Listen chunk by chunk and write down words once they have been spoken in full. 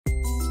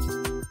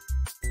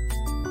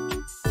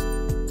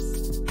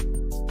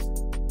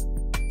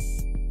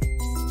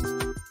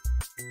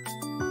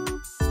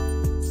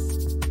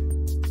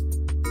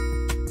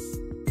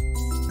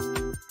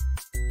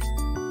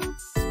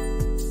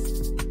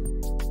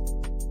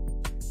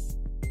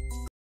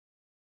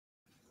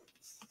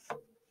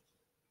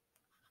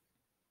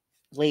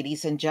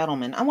Ladies and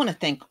gentlemen, I want to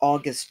thank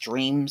August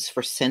Dreams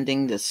for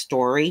sending this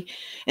story.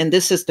 And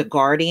this is The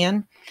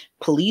Guardian.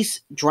 Police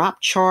drop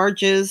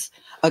charges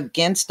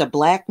against a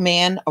Black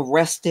man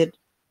arrested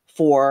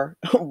for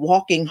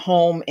walking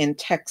home in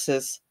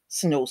Texas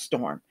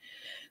snowstorm.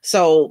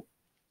 So,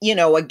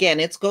 again,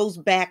 it goes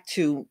back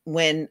to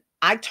when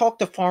I talk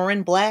to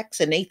foreign Blacks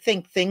and they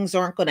think things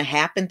aren't going to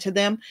happen to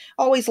them.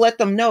 I always let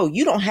them know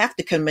you don't have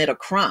to commit a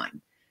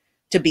crime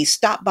to be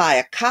stopped by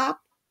a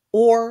cop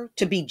or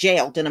to be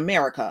jailed in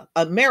America.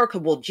 America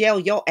will jail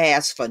your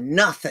ass for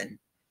nothing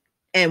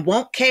and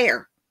won't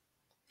care.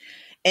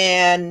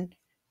 And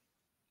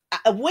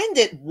when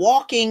did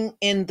walking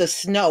in the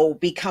snow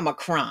become a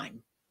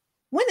crime?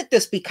 When did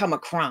this become a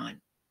crime?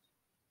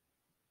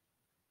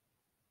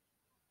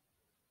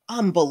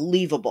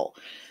 Unbelievable.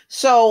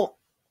 So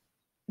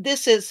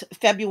this is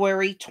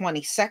February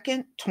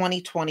 22nd,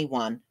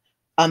 2021.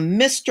 A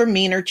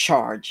misdemeanor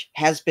charge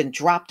has been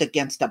dropped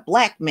against a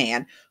Black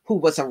man who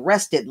was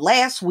arrested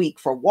last week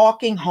for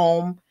walking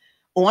home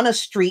on a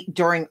street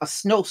during a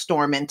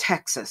snowstorm in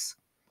Texas.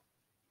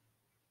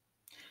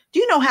 Do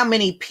you know how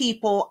many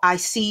people I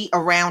see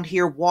around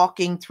here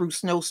walking through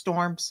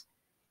snowstorms?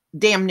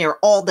 Damn near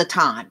all the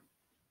time.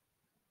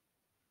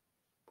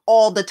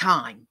 All the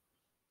time.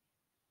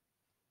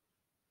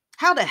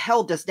 How the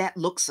hell does that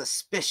look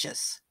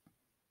suspicious?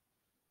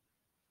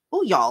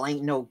 Oh, y'all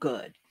ain't no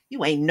good.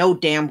 You ain't no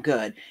damn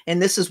good.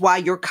 And this is why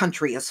your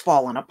country is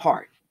falling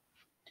apart.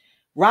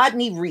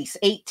 Rodney Reese,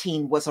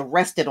 18, was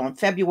arrested on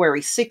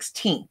February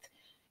 16th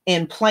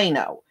in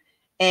Plano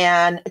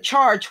and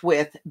charged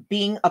with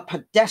being a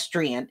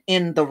pedestrian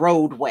in the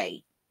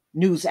roadway,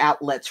 news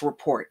outlets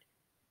report.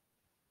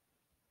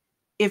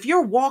 If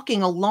you're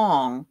walking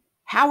along,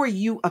 how are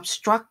you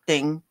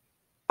obstructing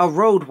a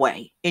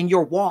roadway and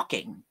you're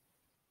walking?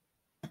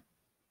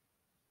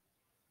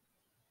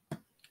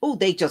 Oh,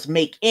 they just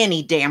make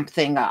any damn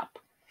thing up.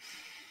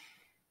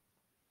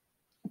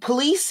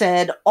 Police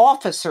said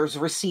officers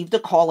received a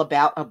call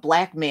about a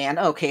Black man.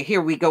 Okay,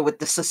 here we go with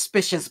the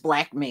suspicious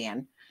Black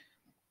man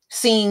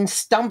seen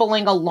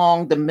stumbling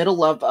along the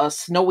middle of a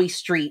snowy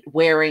street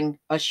wearing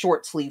a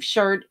short sleeve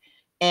shirt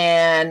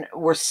and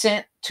were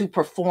sent to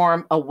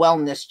perform a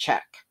wellness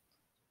check.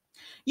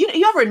 You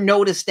ever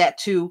notice that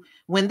too?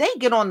 When they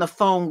get on the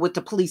phone with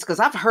the police, because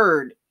I've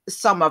heard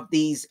some of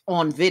these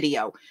on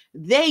video,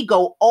 they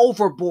go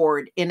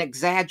overboard in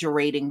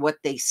exaggerating what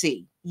they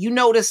see. You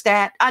notice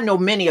that? I know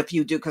many of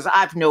you do because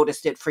I've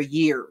noticed it for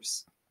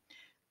years.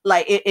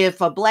 Like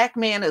if a Black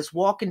man is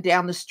walking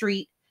down the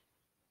street,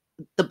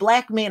 the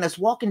Black man is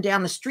walking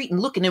down the street and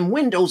looking in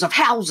windows of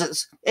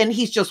houses and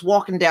he's just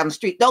walking down the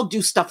street. They'll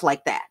do stuff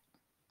like that.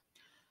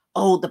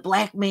 Oh, the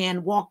Black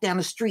man walked down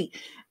the street.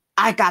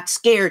 I got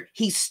scared.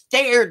 He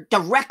stared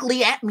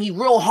directly at me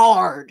real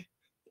hard.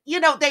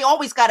 They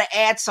always got to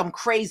add some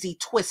crazy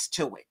twist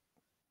to it.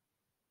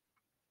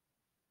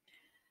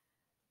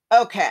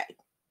 Okay.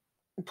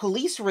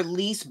 Police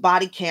released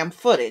body cam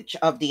footage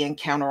of the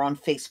encounter on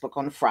Facebook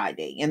on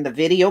Friday. In the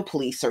video,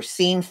 police are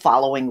seen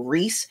following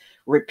Reese,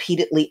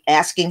 repeatedly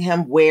asking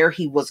him where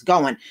he was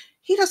going.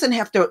 He doesn't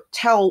have to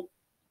tell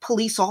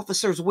police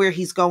officers where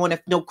he's going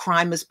if no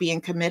crime is being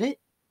committed.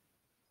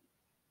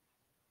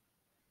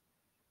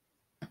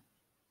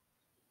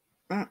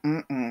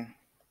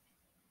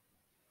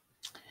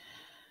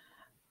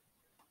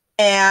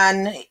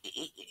 And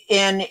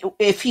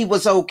if he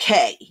was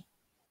okay.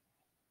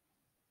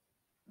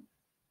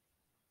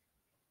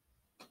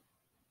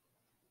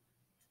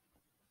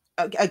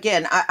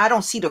 Again, I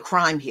don't see the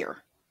crime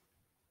here.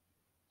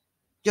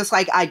 Just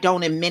like I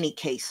don't in many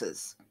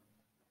cases.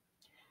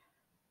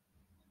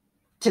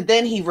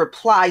 Then he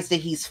replies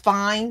that he's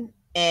fine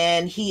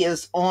and he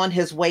is on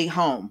his way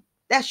home.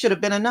 That should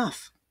have been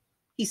enough.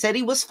 He said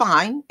he was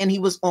fine and he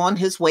was on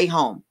his way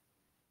home.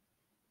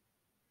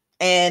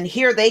 And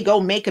here they go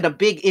making a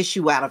big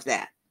issue out of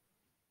that.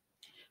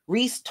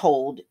 Reese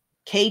told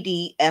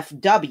KDFW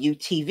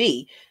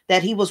TV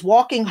that he was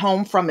walking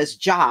home from his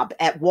job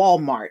at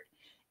Walmart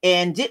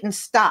and didn't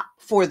stop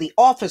for the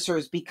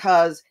officers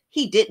because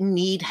he didn't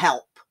need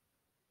help.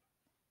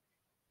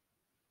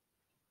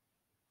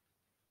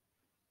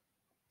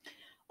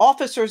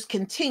 Officers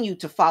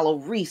continued to follow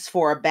Reese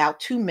for about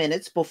 2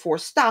 minutes before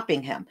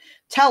stopping him,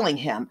 telling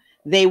him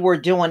they were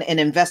doing an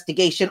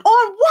investigation.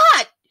 On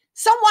what?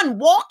 Someone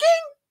walking?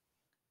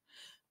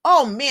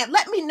 Oh man,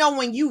 let me know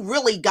when you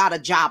really got a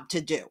job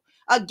to do.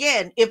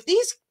 Again, if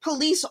these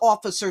police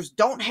officers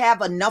don't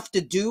have enough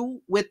to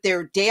do with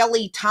their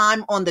daily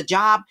time on the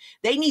job,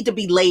 they need to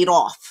be laid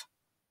off.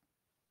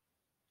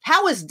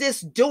 How is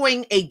this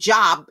doing a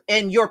job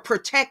and you're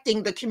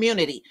protecting the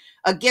community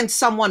against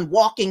someone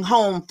walking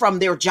home from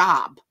their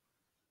job?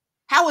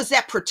 How is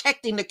that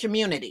protecting the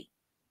community?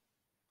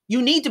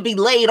 You need to be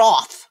laid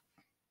off.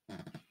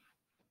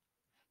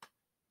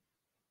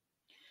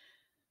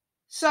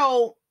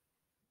 So,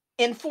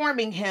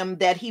 informing him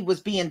that he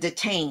was being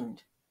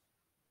detained.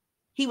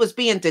 He was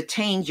being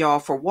detained, y'all,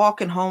 for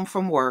walking home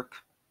from work.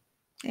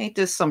 Ain't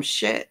this some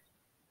shit?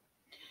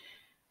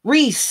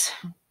 Reese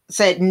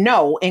said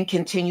no and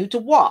continued to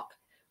walk.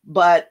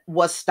 but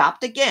was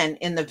stopped again.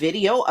 In the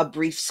video, a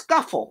brief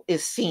scuffle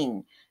is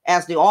seen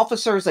as the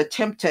officers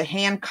attempt to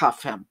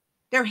handcuff him.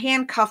 They're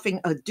handcuffing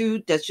a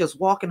dude that's just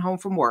walking home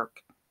from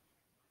work.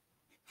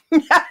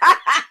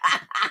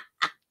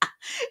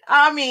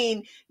 I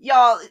mean,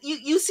 y'all,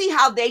 you see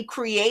how they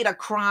create a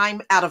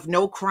crime out of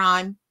no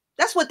crime?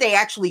 That's what they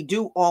actually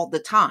do all the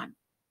time.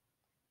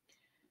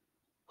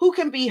 Who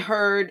can be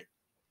heard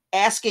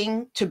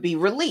asking to be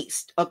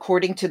released?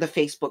 According to the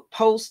Facebook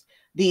post,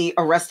 the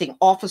arresting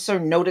officer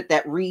noted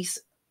that Reese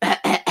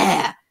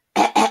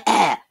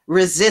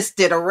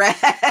resisted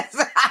arrest,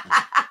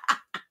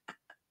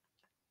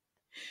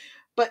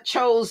 but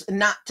chose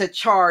not to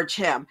charge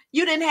him.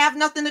 You didn't have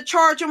nothing to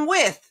charge him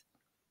with.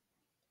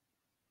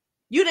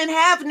 You didn't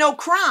have no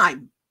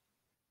crime.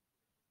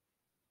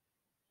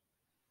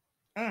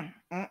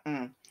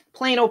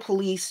 Plano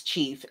Police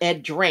Chief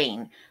Ed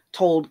Drain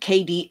told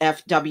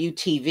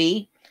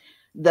KDFW-TV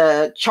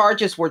the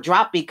charges were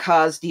dropped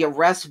because the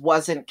arrest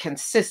wasn't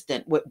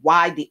consistent with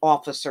why the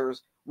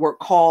officers were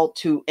called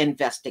to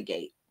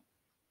investigate.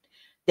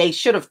 They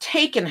should have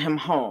taken him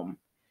home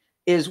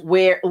is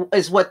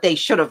what they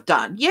should have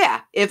done.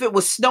 Yeah, if it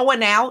was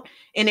snowing out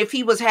and if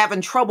he was having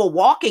trouble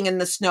walking in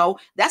the snow,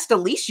 that's the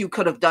least you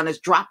could have done is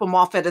drop him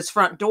off at his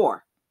front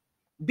door.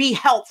 Be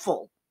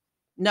helpful.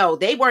 No,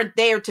 they weren't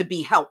there to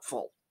be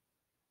helpful.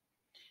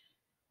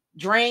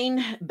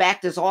 Drain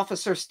backed his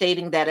officer,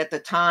 stating that at the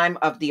time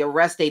of the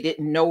arrest, they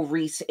didn't know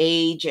Reese's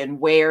age and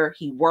where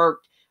he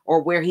worked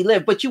or where he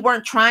lived. But you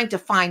weren't trying to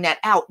find that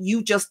out.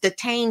 You just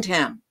detained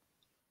him.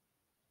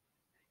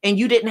 And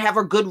you didn't have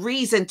a good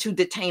reason to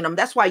detain him.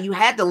 That's why you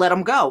had to let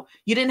him go.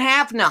 You didn't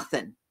have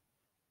nothing.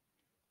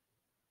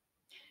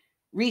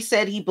 Reese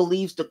said he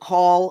believes the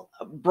call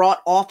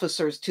brought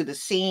officers to the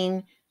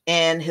scene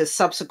and his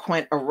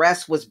subsequent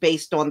arrest was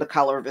based on the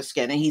color of his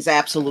skin. And he's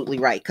absolutely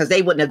right, because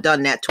they wouldn't have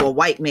done that to a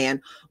white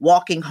man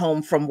walking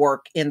home from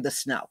work in the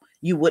snow.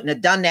 You wouldn't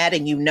have done that,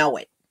 and you know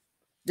it.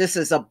 This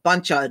is a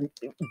bunch of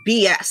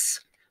BS.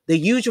 The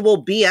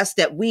usual BS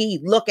that we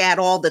look at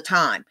all the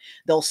time.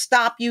 They'll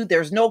stop you.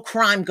 There's no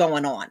crime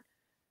going on.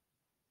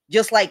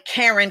 Just like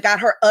Karen got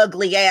her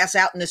ugly ass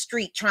out in the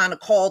street trying to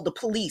call the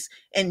police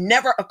and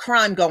never a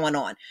crime going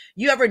on.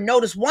 You ever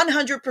notice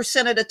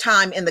 100% of the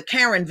time in the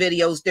Karen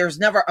videos, there's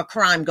never a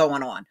crime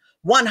going on.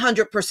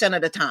 100%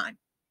 of the time.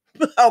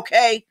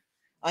 Okay?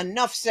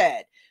 Enough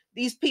said.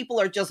 These people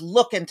are just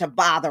looking to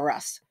bother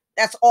us.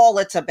 That's all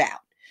it's about.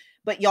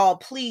 But y'all,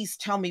 please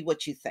tell me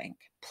what you think.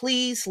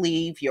 Please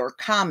leave your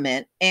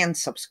comment and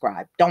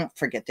subscribe. Don't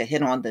forget to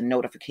hit on the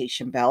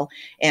notification bell,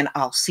 and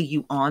I'll see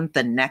you on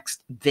the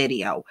next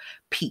video.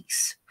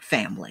 Peace,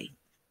 family.